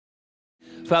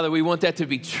Father, we want that to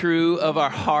be true of our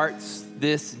hearts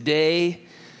this day.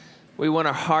 We want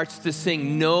our hearts to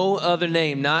sing no other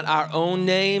name, not our own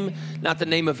name, not the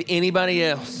name of anybody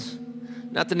else,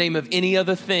 not the name of any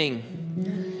other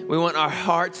thing. We want our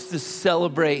hearts to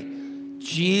celebrate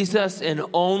Jesus and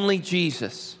only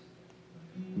Jesus,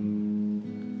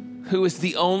 who is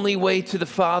the only way to the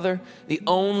Father, the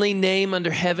only name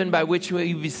under heaven by which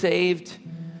we be saved,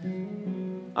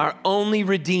 our only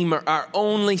Redeemer, our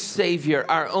only Savior,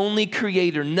 our only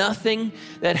Creator. Nothing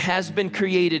that has been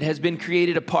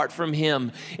created apart from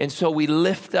Him. And so we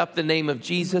lift up the name of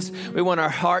Jesus. We want our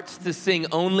hearts to sing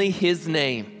only His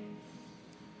name.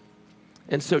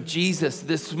 And so Jesus,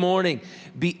 this morning,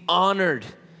 be honored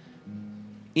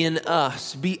in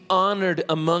us, be honored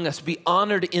among us, be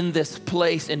honored in this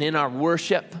place and in our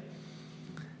worship.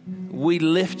 We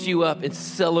lift you up and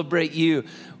celebrate you.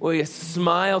 Where a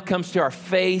smile comes to our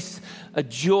face, a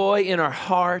joy in our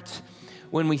heart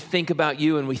when we think about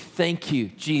you, and we thank you,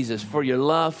 Jesus, for your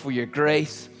love, for your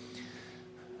grace.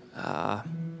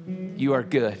 You are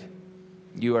good.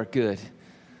 You are good.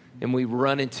 And we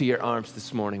run into your arms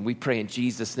this morning. We pray in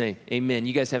Jesus' name. Amen.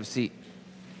 You guys have a seat.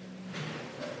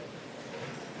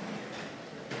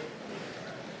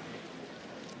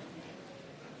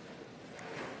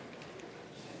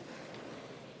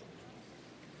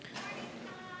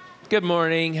 Good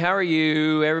morning. How are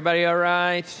you? Everybody all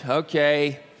right?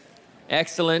 Okay.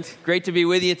 Excellent. Great to be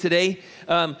with you today.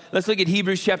 Let's look at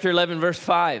Hebrews chapter 11, verse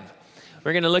 5.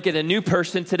 We're going to look at a new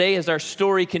person today as our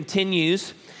story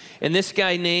continues. And this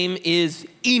guy's name is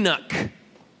Enoch.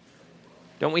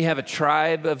 Don't we have a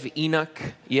tribe of Enoch?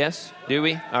 Yes? Do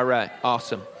we? All right.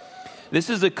 Awesome. This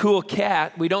is a cool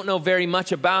cat. We don't know very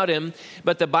much about him,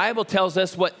 but the Bible tells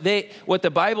us what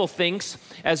the Bible thinks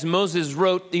as Moses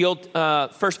wrote the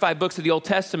first 5 books of the Old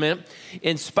Testament,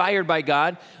 inspired by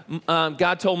God.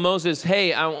 God told Moses,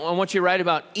 hey, I want you to write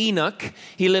about Enoch.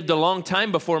 He lived a long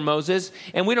time before Moses,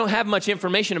 and we don't have much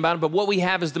information about him, but what we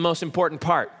have is the most important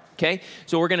part, okay?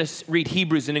 So we're going to read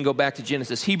Hebrews and then go back to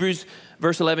Genesis. Hebrews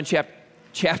verse 11,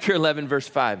 chapter 11, verse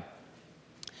 5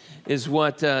 is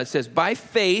what it says. By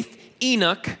faith,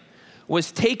 Enoch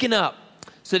was taken up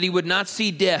so that he would not see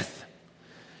death.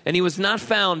 And he was not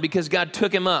found because God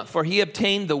took him up. For he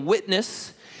obtained the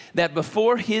witness that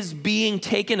before his being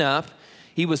taken up,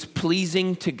 he was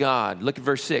pleasing to God. Look at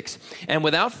verse 6. And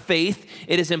without faith,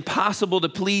 it is impossible to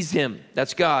please him.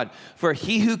 That's God. For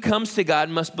he who comes to God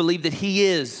must believe that he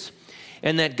is,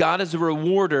 and that God is a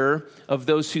rewarder of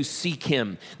those who seek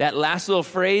him. That last little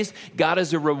phrase, God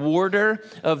is a rewarder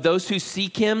of those who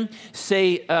seek him,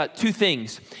 say 2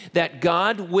 things. That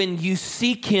God, when you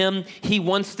seek him, he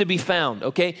wants to be found,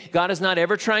 okay? God is not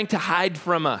ever trying to hide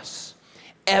from us,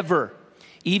 ever.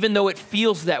 Even though it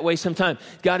feels that way sometimes.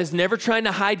 God is never trying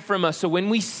to hide from us. So when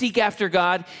we seek after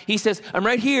God, he says, I'm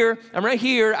right here,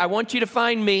 I want you to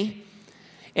find me.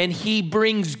 And he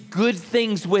brings good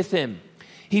things with him.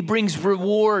 He brings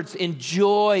rewards and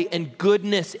joy and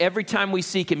goodness every time we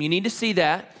seek him. You need to see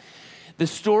that. The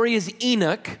story is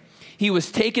Enoch. He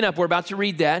was taken up. We're about to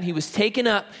read that. He was taken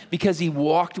up because he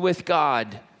walked with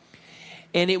God.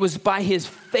 And it was by his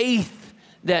faith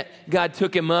that God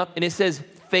took him up. And it says,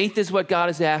 faith is what God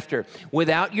is after.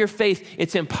 Without your faith,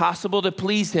 it's impossible to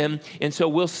please him. And so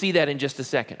we'll see that in just a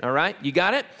second. All right? You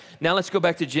got it? Now let's go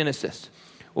back to Genesis.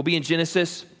 We'll be in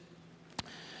Genesis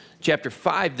chapter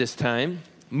 5 this time.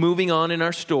 Moving on in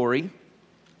our story.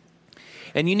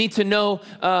 And you need to know,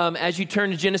 as you turn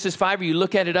to Genesis 5, or you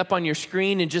look at it up on your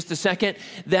screen in just a second,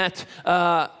 that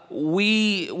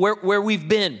where we've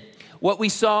been. What we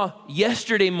saw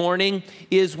yesterday morning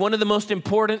is one of the most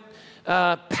important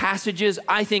passages,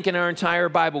 I think, in our entire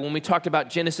Bible when we talked about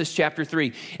Genesis chapter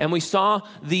 3. And we saw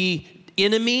the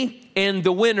enemy and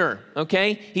the winner,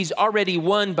 okay? He's already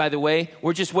won, by the way.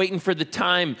 We're just waiting for the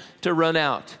time to run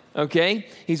out. Okay?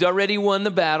 He's already won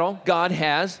the battle. God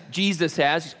has. Jesus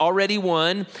has. He's already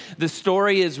won. The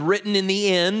story is written in the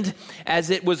end as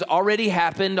it was already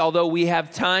happened, although we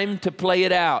have time to play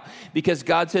it out. Because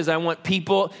God says, I want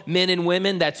people, men and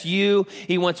women, that's you.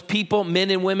 He wants people,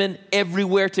 men and women,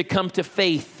 everywhere to come to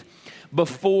faith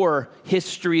before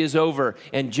history is over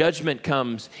and judgment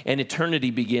comes and eternity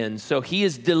begins. So he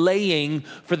is delaying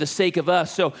for the sake of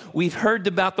us. So we've heard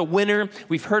about the winner.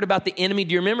 We've heard about the enemy.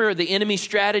 Do you remember the enemy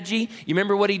strategy? You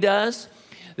remember what he does?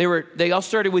 They all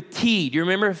started with T. Do you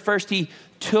remember? First, he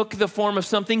took the form of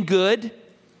something good.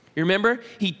 You remember?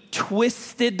 He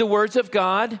twisted the words of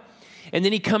God. And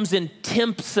then he comes and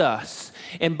tempts us.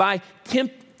 And by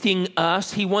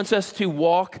us. He wants us to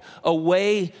walk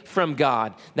away from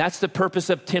God. That's the purpose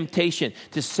of temptation,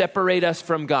 to separate us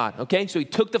from God, okay? So he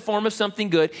took the form of something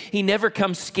good. He never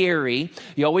comes scary.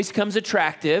 He always comes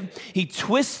attractive. He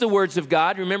twists the words of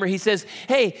God. Remember, he says,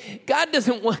 hey,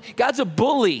 God's a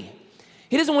bully.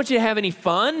 He doesn't want you to have any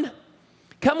fun.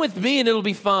 Come with me and it'll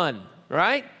be fun,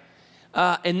 right?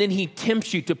 And then he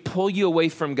tempts you to pull you away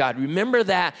from God. Remember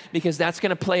that, because that's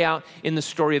going to play out in the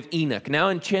story of Enoch. Now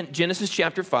in Genesis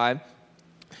chapter 5,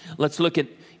 let's look at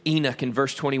Enoch in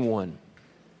verse 21.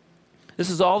 This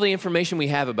is all the information we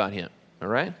have about him, all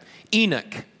right?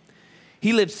 Enoch,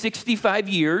 he lived 65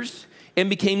 years and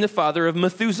became the father of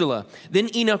Methuselah. Then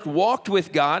Enoch walked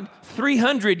with God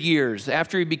 300 years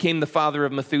after he became the father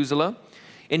of Methuselah,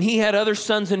 and he had other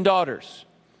sons and daughters.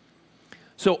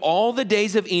 So all the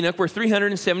days of Enoch were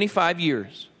 375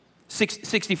 years,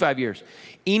 65 years.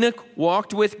 Enoch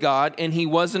walked with God, and he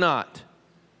was not,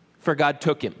 for God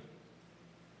took him.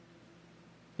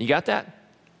 You got that?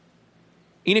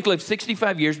 Enoch lived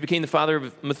 65 years, became the father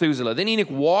of Methuselah. Then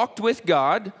Enoch walked with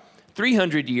God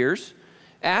 300 years.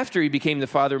 After he became the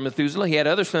father of Methuselah, he had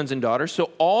other sons and daughters.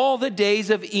 So all the days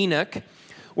of Enoch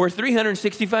were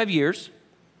 365 years.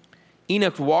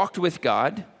 Enoch walked with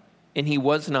God, and he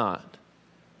was not,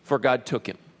 for God took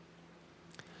him.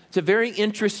 It's a very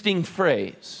interesting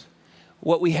phrase,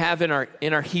 what we have in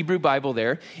our Hebrew Bible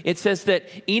there. It says that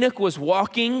Enoch was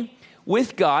walking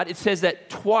with God. It says that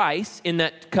twice in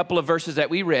that couple of verses that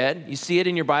we read. You see it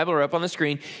in your Bible or up on the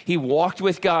screen. He walked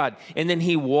with God, and then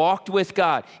he walked with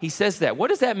God. He says that. What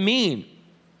does that mean?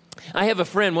 I have a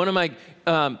friend, one of my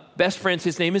best friends,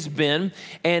 his name is Ben,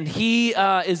 and he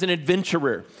is an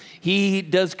adventurer. He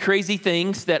does crazy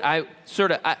things that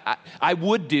I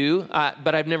would do,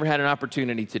 but I've never had an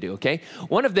opportunity to do, okay?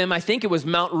 One of them, I think it was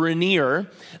Mount Rainier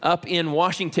up in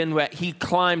Washington, where he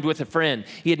climbed with a friend.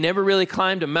 He had never really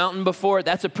climbed a mountain before.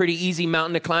 That's a pretty easy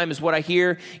mountain to climb is what I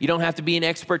hear. You don't have to be an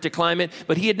expert to climb it,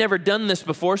 but he had never done this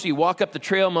before, so you walk up the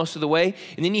trail most of the way,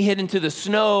 and then you head into the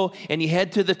snow, and you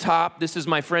head to the top. This is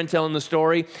my friend telling the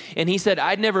story, and he said,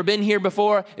 I'd never been here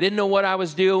before. I didn't know what I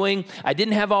was doing. I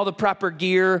didn't have all the proper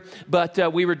gear,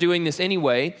 but we were doing this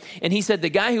anyway. And he said the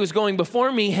guy who was going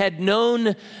before me had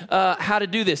known how to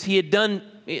do this. He had done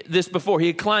this before. He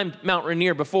had climbed Mount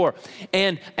Rainier before.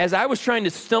 And as I was trying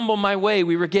to stumble my way,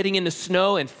 we were getting into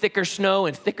snow and thicker snow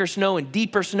and thicker snow and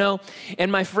deeper snow.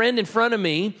 And my friend in front of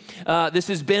me, this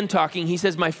is Ben talking, he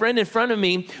says, my friend in front of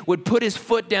me would put his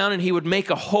foot down and he would make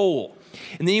a hole.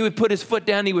 And then he would put his foot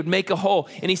down, he would make a hole.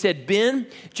 And he said, Ben,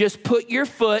 just put your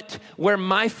foot where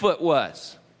my foot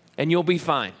was, and you'll be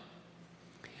fine.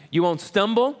 You won't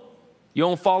stumble. You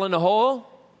won't fall in the hole.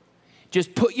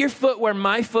 Just put your foot where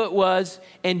my foot was,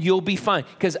 and you'll be fine,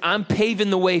 because I'm paving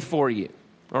the way for you.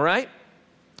 All right?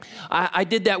 I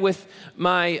did that with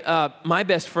my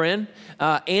best friend,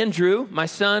 Andrew, my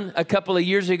son, a couple of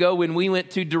years ago when we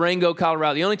went to Durango,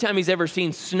 Colorado. The only time he's ever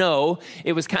seen snow,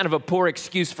 it was kind of a poor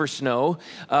excuse for snow.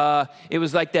 It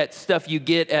was like that stuff you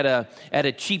get at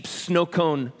a cheap snow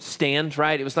cone stand,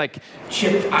 right? It was like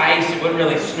chipped ice. It wasn't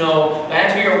really snow. But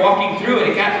as we were walking through it,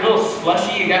 it got a little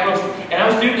slushy. And I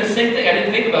was doing the same thing. I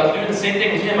didn't think about it. I was doing the same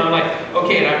thing with him. I'm like,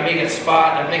 okay, and I'd make a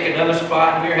spot, and I'd make another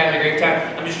spot, and we were having a great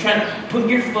time. I'm just trying to put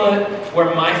your foot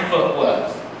where my foot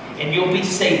was, and you'll be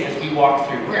safe as we walk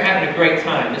through. We're having a great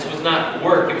time. This was not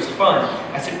work, it was fun.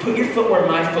 I said, put your foot where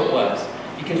my foot was,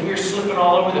 because we were slipping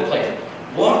all over the place.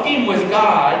 Walking with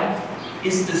God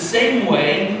is the same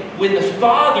way when the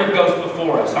Father goes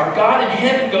before us. Our God in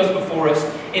heaven goes before us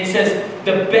and says,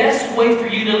 the best way for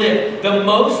you to live, the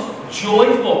most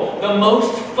joyful, the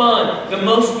most fun, the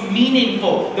most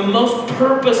meaningful, the most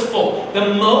purposeful,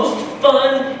 the most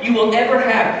fun you will ever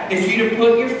have is for you to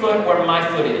put your foot where my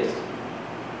foot is.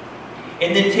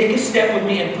 And then take a step with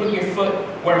me and put your foot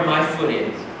where my foot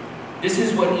is. This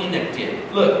is what Enoch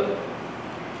did. Look,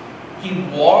 he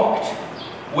walked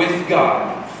with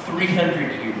God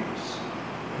 300 years.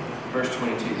 Verse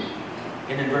 22.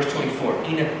 And then verse 24.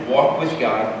 Enoch walked with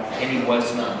God, and he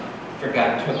was not, for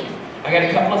God took him. I got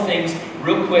a couple of things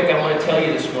real quick I want to tell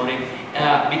you this morning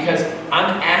because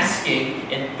I'm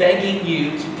asking and begging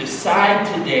you to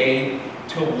decide today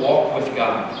to walk with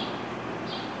God.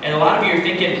 And a lot of you are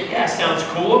thinking, yeah, sounds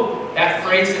cool. That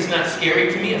phrase is not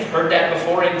scary to me. I've heard that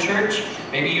before in church.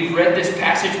 Maybe you've read this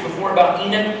passage before about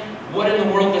Enoch. What in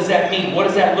the world does that mean? What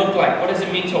does that look like? What does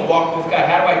it mean to walk with God?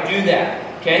 How do I do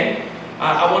that? Okay?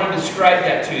 I want to describe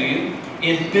that to you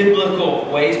in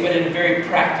biblical ways, but in a very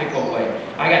practical way.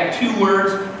 I got 2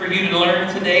 words for you to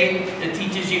learn today that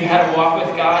teaches you how to walk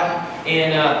with God.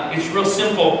 And it's real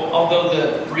simple, although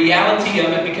the reality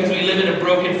of it, because we live in a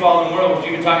broken, fallen world, which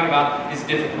you've been talking about, is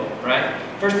difficult, right?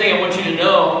 First thing I want you to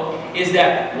know is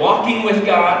that walking with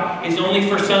God is only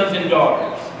for sons and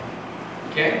daughters.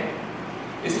 Okay?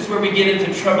 This is where we get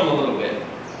into trouble a little bit.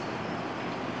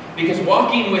 Because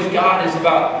walking with God is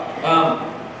about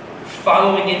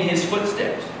following in His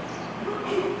footsteps.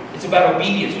 It's about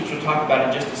obedience, which we'll talk about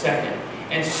in just a second.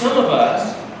 And some of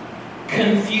us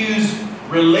confuse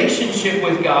relationship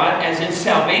with God, as in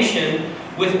salvation,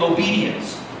 with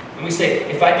obedience. And we say,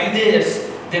 if I do this,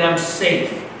 then I'm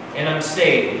safe. And I'm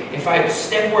saved. If I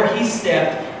step where He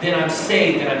stepped, then I'm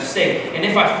saved, and I'm saved. And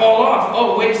if I fall off,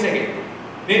 oh, wait a second.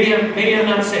 Maybe I'm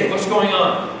not saved. What's going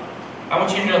on? I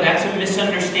want you to know that's a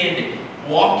misunderstanding.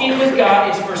 Walking with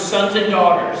God is for sons and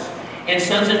daughters. And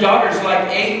sons and daughters, like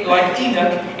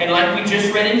Enoch, and like we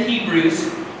just read in Hebrews,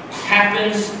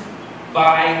 happens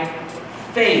by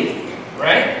faith,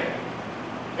 right?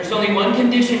 There's only one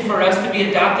condition for us to be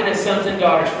adopted as sons and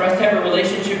daughters, for us to have a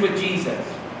relationship with Jesus.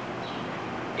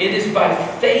 It is by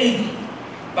faith,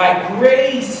 by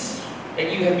grace,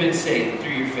 that you have been saved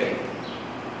through your faith.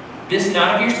 This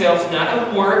not of yourselves, not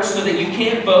of works, so that you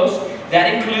can't boast.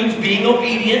 That includes being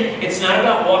obedient. It's not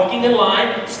about walking in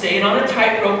line, staying on a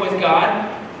tightrope with God.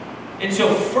 And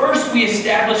so first we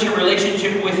establish a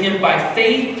relationship with Him by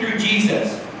faith through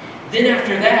Jesus. Then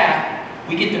after that,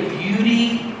 we get the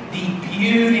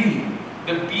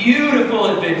beautiful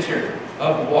adventure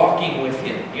of walking with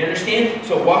Him. You understand?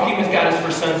 So walking with God is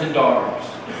for sons and daughters.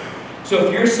 So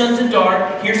if you're sons and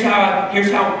daughters, here's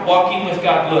how walking with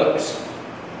God looks.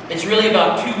 It's really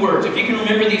about two words. If you can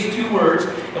remember these two words,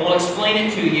 and we'll explain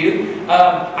it to you,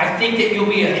 I think that you'll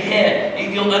be ahead.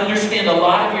 You'll understand a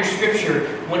lot of your scripture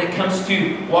when it comes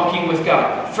to walking with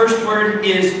God. First word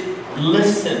is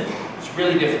listen. It's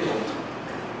really difficult.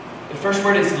 The first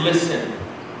word is listen.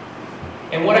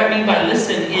 And what I mean by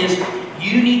listen is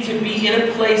you need to be in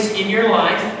a place in your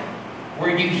life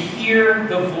where you hear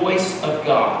the voice of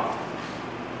God.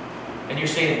 And you're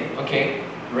saying, okay,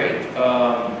 great.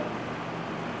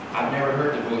 I've never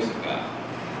heard the voice of God.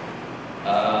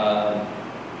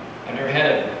 I've never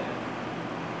had an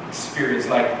experience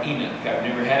like Enoch. I've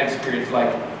never had an experience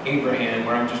like Abraham,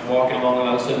 where I'm just walking along and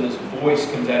all of a sudden this voice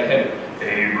comes out of heaven.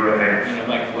 Abraham. And I'm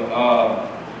like,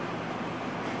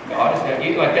 God, is that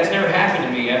you? Like, that's never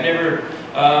happened to me. I've never,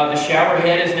 the shower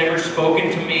head has never spoken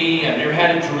to me. I've never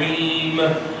had a dream.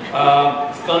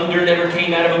 Thunder never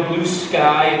came out of a blue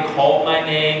sky and called my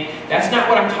name. That's not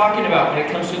what I'm talking about when it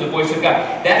comes to the voice of God.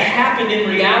 That happened in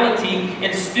reality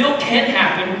and still can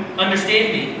happen,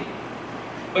 understand me.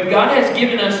 But God has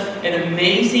given us an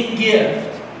amazing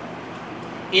gift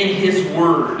in His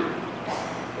Word.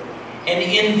 And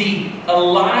in the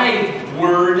alive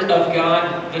Word of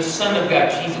God, the Son of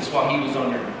God, Jesus, while He was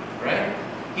on earth, right?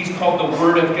 He's called the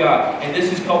Word of God. And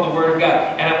this is called the Word of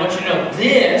God. And I want you to know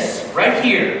this right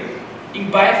here. You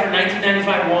can buy it for $19.95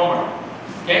 at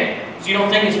Walmart. Okay? So you don't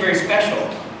think it's very special.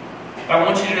 But I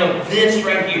want you to know this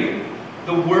right here.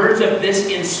 The words of this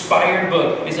inspired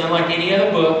book is unlike any other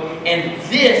book. And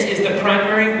this is the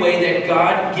primary way that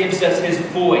God gives us His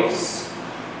voice.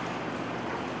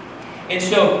 And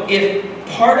so if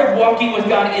part of walking with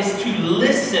God is to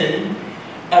listen,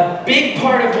 a big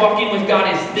part of walking with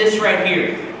God is this right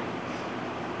here.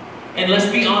 And let's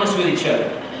be honest with each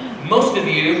other. Most of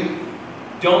you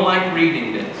don't like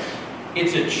reading this.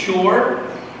 It's a chore.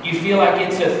 You feel like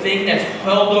it's a thing that's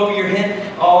held over your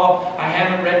head. Oh, I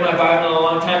haven't read my Bible in a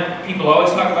long time. People always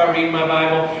talk about reading my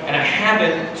Bible, and I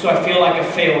haven't, so I feel like a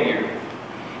failure.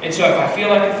 And so if I feel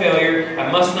like a failure,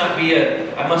 I must not be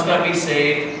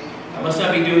saved. I must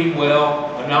not be doing well.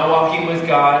 I'm not walking with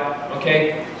God.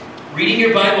 Okay? Reading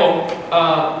your Bible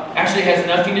actually has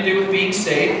nothing to do with being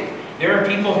saved. There are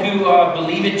people who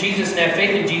believe in Jesus and have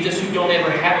faith in Jesus who don't ever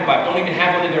have a Bible, don't even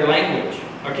have one in their language.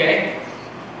 Okay?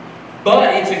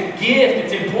 But it's a gift.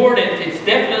 It's important. It's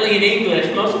definitely in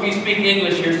English. Most of you speak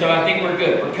English here, so I think we're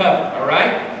good. We're covered. All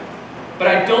right? But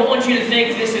I don't want you to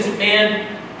think this is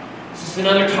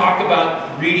another talk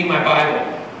about reading my Bible.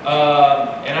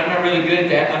 And I'm not really good at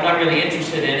that. I'm not really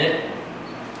interested in it.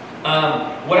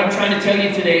 What I'm trying to tell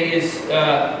you today is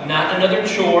not another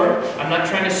chore. I'm not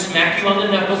trying to smack you on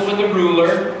the knuckles with a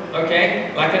ruler,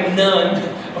 okay? Like a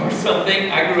nun or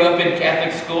something. I grew up in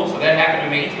Catholic school, so that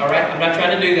happened to me, all right? I'm not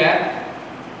trying to do that.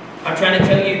 I'm trying to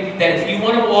tell you that if you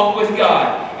want to walk with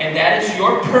God, and that is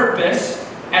your purpose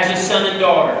as a son and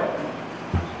daughter,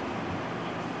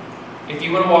 if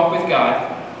you want to walk with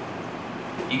God,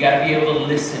 you got to be able to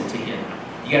listen to Him.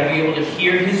 You got to be able to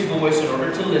hear His voice in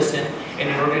order to listen. And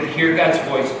in order to hear God's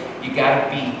voice, you got to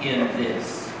be in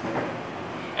this.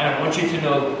 And I want you to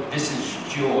know this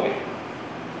is joy.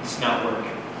 It's not work.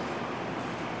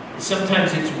 And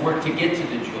sometimes it's work to get to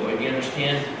the joy. Do you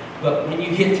understand? But when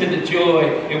you get to the joy,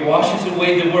 it washes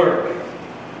away the work.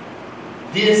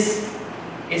 This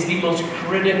is the most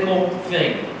critical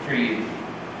thing for you.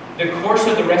 The course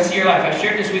of the rest of your life. I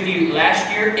shared this with you last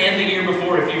year and the year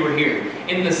before if you were here.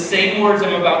 In the same words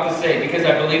I'm about to say, because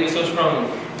I believe it so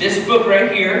strongly. This book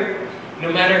right here,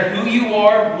 no matter who you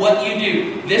are, what you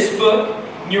do, this book,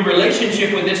 your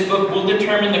relationship with this book will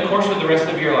determine the course of the rest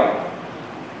of your life.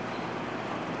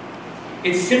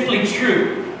 It's simply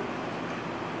true.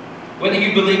 Whether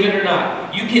you believe it or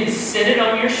not. You can set it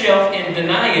on your shelf and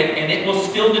deny it, and it will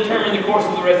still determine the course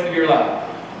of the rest of your life.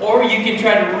 Or you can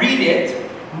try to read it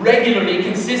regularly,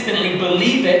 consistently,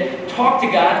 believe it, talk to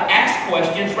God, ask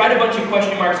questions, write a bunch of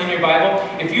question marks in your Bible.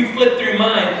 If you flip through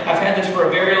mine, I've had this for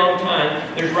a very long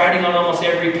time. There's writing on almost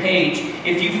every page.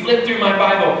 If you flip through my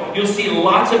Bible, you'll see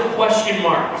lots of question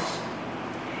marks.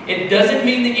 It doesn't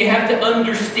mean that you have to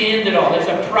understand it all. There's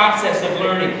a process of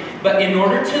learning. But in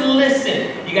order to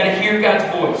listen, you got to hear God's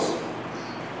voice.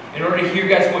 In order to hear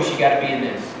God's voice, you got to be in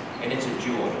this. And it's a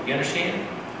joy. You understand?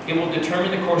 It will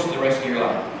determine the course of the rest of your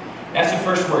life. That's the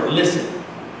first word, listen.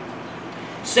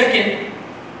 Second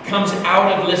comes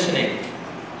out of listening.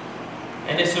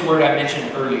 And it's the word I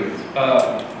mentioned earlier.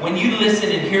 When you listen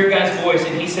and hear God's voice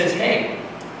and He says, hey,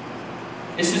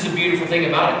 this is the beautiful thing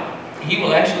about it. He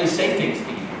will actually say things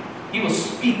to you. He will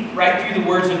speak right through the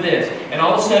words of this. And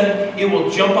all of a sudden, it will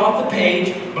jump off the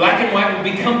page. Black and white will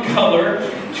become color.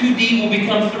 2D will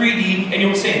become 3D. And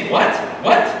you'll say, what?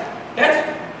 What?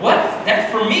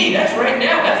 That's for me. That's right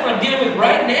now. That's what I'm dealing with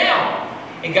right now.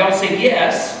 And God will say,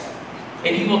 yes.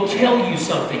 And He will tell you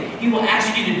something. He will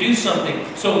ask you to do something.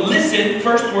 So listen,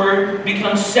 first word,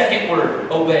 becomes second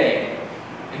word, obey.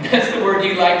 And that's the word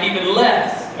you like even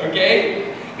less.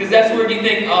 Okay? Because that's the word you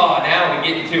think, oh, now we're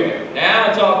getting to it.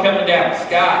 Now it's all coming down.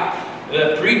 Scott,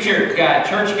 the preacher guy,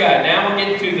 church guy. Now we're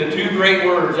getting to the two great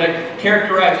words that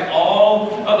characterize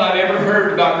all of I've ever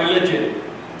heard about religion.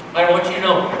 I want you to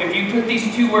know, if you put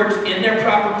these two words in their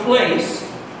proper place,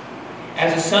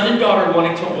 as a son and daughter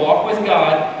wanting to walk with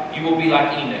God, you will be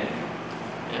like Enoch.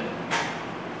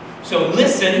 Yeah. So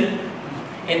listen,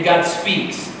 and God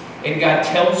speaks. And God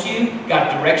tells you,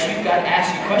 God directs you, God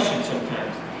asks you questions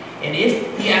sometimes. And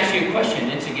if He asks you a question,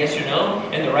 it's a yes or no,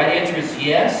 and the right answer is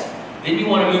yes, then you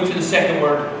want to move to the second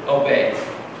word, obey.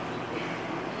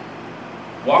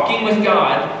 Walking with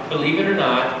God, believe it or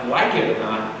not, like it or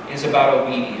not, is about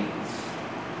obedience.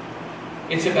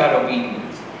 It's about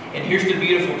obedience. And here's the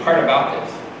beautiful part about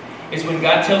this, is when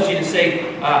God tells you to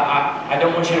say, I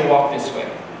don't want you to walk this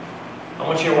way. I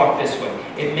want you to walk this way.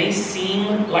 It may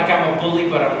seem like I'm a bully,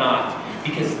 but I'm not.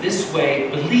 Because this way,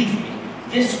 believe me,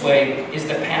 this way is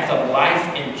the path of life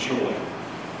and joy.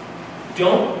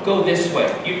 Don't go this way.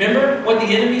 You remember what the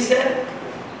enemy said?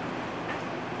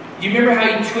 You remember how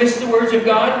he twists the words of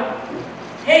God?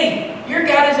 Hey, your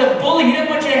God is a bully. He doesn't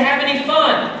want you to have any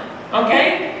fun.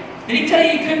 Okay? Did He tell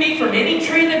you you couldn't eat from any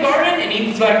tree in the garden? And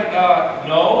he was like,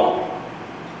 no.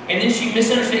 And then she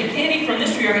misunderstood. You can't eat from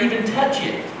this tree or even touch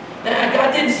it. Nah,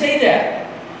 God didn't say that.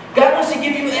 God wants to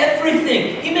give you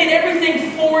everything. He made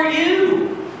everything for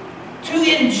you to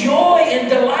enjoy and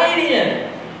delight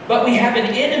in. But we have an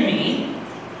enemy,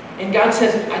 and God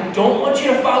says, I don't want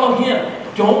you to follow him.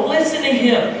 Don't listen to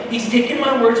him. He's taking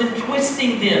my words and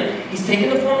twisting them. He's taking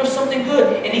the form of something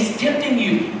good, and he's tempting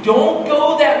you. Don't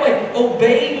go that way.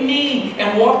 Obey me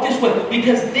and walk this way,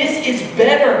 because this is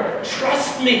better.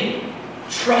 Trust me.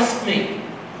 Trust me.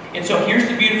 And so here's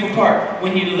the beautiful part.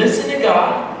 When you listen to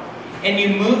God and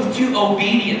you move to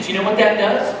obedience, you know what that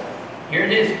does? Here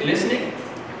it is, listening.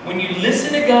 When you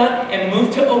listen to God and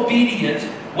move to obedience,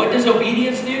 what does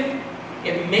obedience do?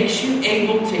 It makes you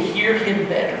able to hear him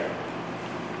better.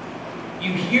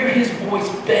 You hear his voice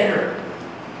better.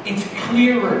 It's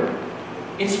clearer.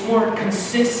 It's more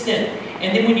consistent.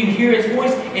 And then when you hear his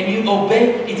voice and you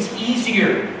obey, it's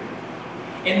easier.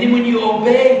 And then when you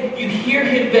obey, you hear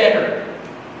him better.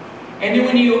 And then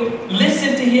when you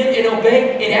listen to him and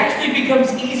obey, it actually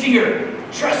becomes easier.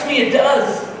 Trust me, it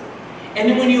does. And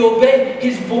then when you obey,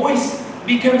 his voice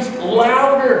becomes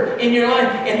louder in your life.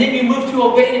 And then you move to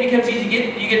obey and it becomes easy.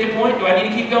 You get the point? Do I need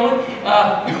to keep going?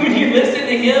 When you listen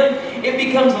to him, it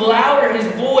becomes louder, his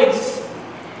voice.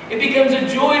 It becomes a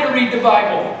joy to read the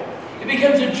Bible. It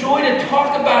becomes a joy to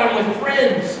talk about him with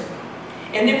friends.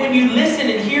 And then when you listen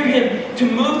and hear him, to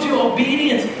move to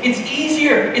obedience, it's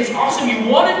easier. It's awesome. You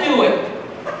want to do it.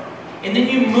 And then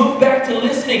you move back to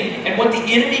listening. And what the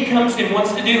enemy comes and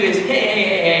wants to do is,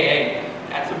 hey.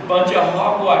 That's a bunch of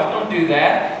hogwash. Don't do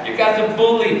that. You got the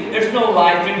bully. There's no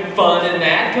life and fun in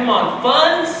that. Come on,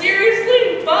 fun?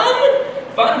 Seriously? Fun?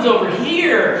 Fun's over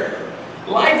here.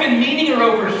 Life and meaning are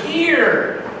over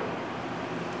here.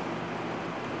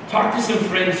 Talk to some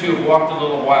friends who have walked a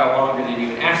little while longer than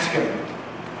you and ask them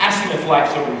if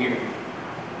life's over here.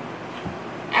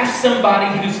 Ask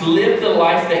somebody who's lived the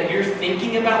life that you're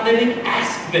thinking about living.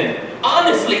 Ask them.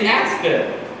 Honestly, ask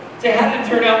them. Say, how did it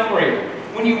turn out for you?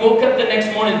 When you woke up the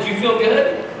next morning, did you feel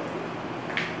good?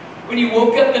 When you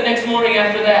woke up the next morning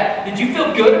after that, did you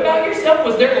feel good about yourself?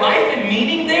 Was there life and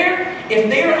meaning there? If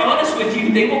they are honest with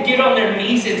you, they will get on their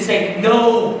knees and say,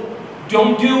 no,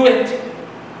 don't do it.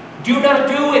 Do not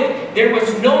do it. There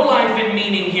was no life and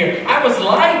meaning here. I was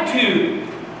lied to.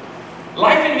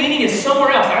 Life and meaning is somewhere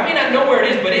else. I may not know where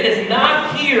it is, but it is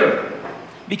not here.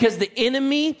 Because the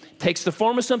enemy takes the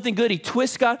form of something good. He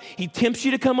twists God. He tempts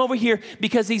you to come over here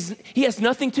because he has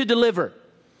nothing to deliver.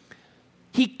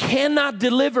 He cannot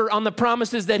deliver on the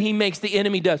promises that he makes. The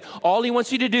enemy does. All he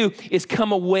wants you to do is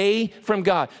come away from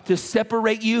God, to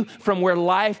separate you from where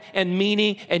life and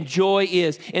meaning and joy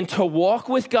is. And to walk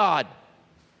with God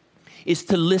is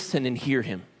to listen and hear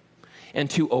him, and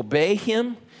to obey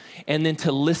him, and then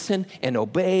to listen and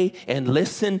obey and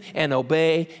listen and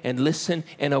obey and listen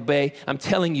and obey. I'm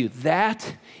telling you,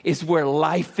 that is where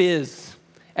life is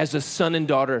as a son and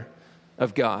daughter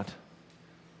of God.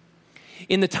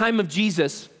 In the time of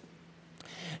Jesus,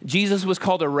 Jesus was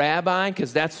called a rabbi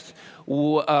because that's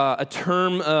a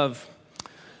term of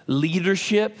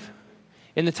leadership.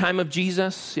 In the time of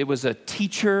Jesus, it was a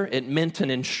teacher. It meant an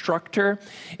instructor.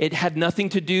 It had nothing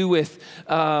to do with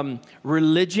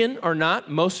religion or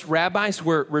not. Most rabbis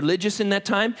were religious in that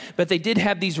time, but they did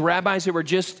have these rabbis that were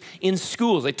just in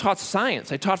schools. They taught science.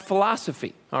 They taught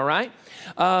philosophy, all right?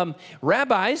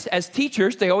 Rabbis, as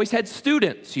teachers, they always had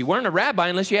students. You weren't a rabbi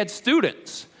unless you had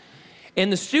students.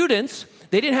 And the students,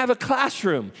 they didn't have a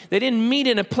classroom. They didn't meet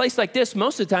in a place like this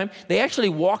most of the time. They actually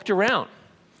walked around.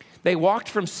 They walked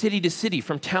from city to city,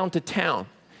 from town to town.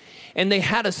 And they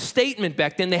had a statement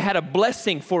back then. They had a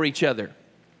blessing for each other.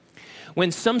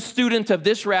 When some student of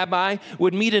this rabbi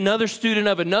would meet another student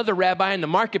of another rabbi in the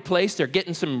marketplace, they're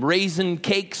getting some raisin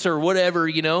cakes or whatever,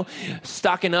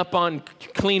 stocking up on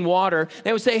clean water.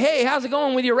 They would say, hey, how's it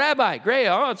going with your rabbi? Great.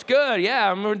 Oh, it's good.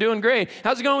 Yeah, we're doing great.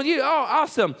 How's it going with you? Oh,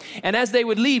 awesome. And as they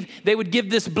would leave, they would give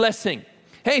this blessing.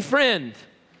 Hey, friend.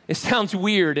 It sounds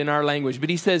weird in our language, but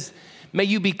he says, may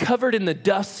you be covered in the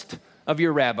dust of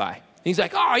your rabbi. He's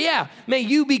like, oh yeah, may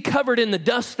you be covered in the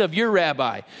dust of your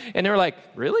rabbi. And they're like,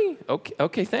 really?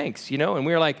 Okay, thanks. And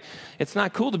we were like, it's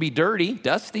not cool to be dirty,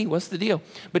 dusty. What's the deal?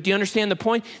 But do you understand the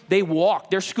point? They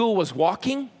walked. Their school was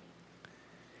walking.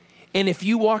 And if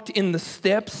you walked in the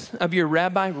steps of your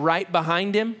rabbi right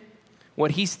behind him,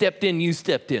 what he stepped in, you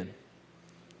stepped in.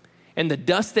 And the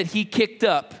dust that he kicked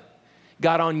up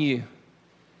got on you.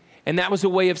 And that was a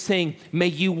way of saying, may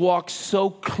you walk so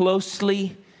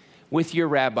closely with your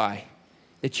rabbi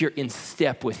that you're in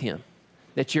step with him,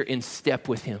 that you're in step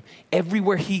with him.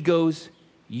 Everywhere he goes,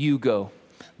 you go.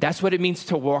 That's what it means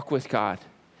to walk with God,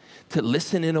 to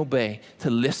listen and obey,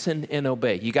 to listen and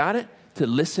obey. You got it? To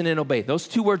listen and obey. Those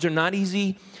two words are not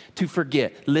easy to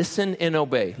forget. Listen and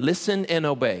obey. Listen and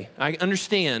obey. I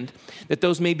understand that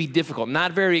those may be difficult,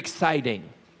 not very exciting.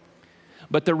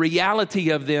 But the reality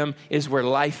of them is where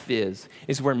life is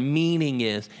where meaning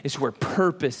is where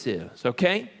purpose is,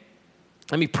 okay?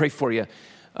 Let me pray for you,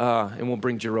 and we'll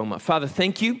bring Jerome up. Father,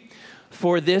 thank you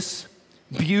for this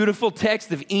beautiful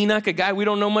text of Enoch, a guy we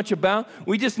don't know much about.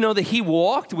 We just know that he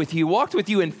walked with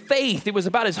you in faith. It was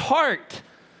about his heart.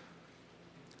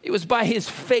 It was by his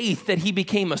faith that he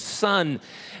became a son.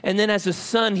 And then as a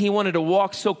son, he wanted to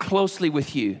walk so closely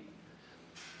with you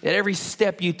that every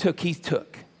step you took, he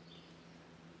took.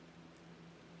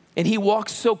 And he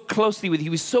walked so closely with you. He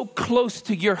was so close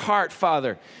to your heart,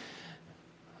 Father,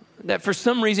 that for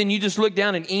some reason you just looked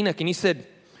down at Enoch and you said,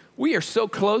 we are so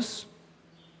close.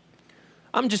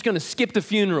 I'm just going to skip the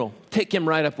funeral, take him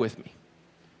right up with me.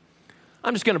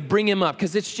 I'm just going to bring him up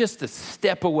because it's just a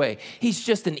step away. He's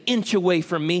just an inch away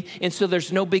from me, and so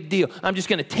there's no big deal. I'm just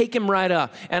going to take him right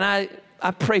up. And I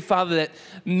pray, Father, that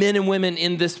men and women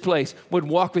in this place would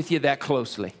walk with you that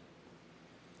closely.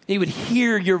 He would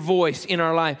hear your voice in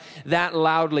our life that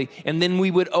loudly, and then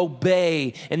we would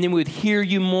obey, and then we would hear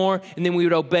you more, and then we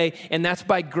would obey. And that's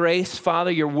by grace,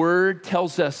 Father. Your word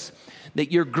tells us that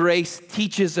your grace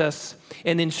teaches us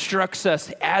and instructs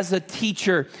us as a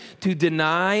teacher to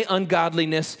deny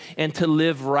ungodliness and to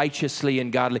live righteously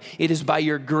and godly. It is by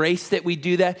your grace that we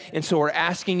do that, and so we're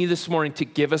asking you this morning to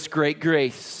give us great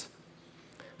grace.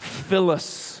 Fill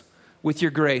us with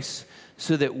your grace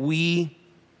so that we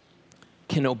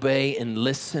can obey and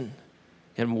listen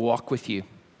and walk with you.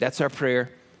 That's our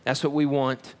prayer. That's what we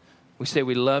want. We say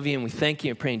we love you and we thank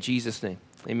you and pray in Jesus' name.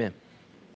 Amen.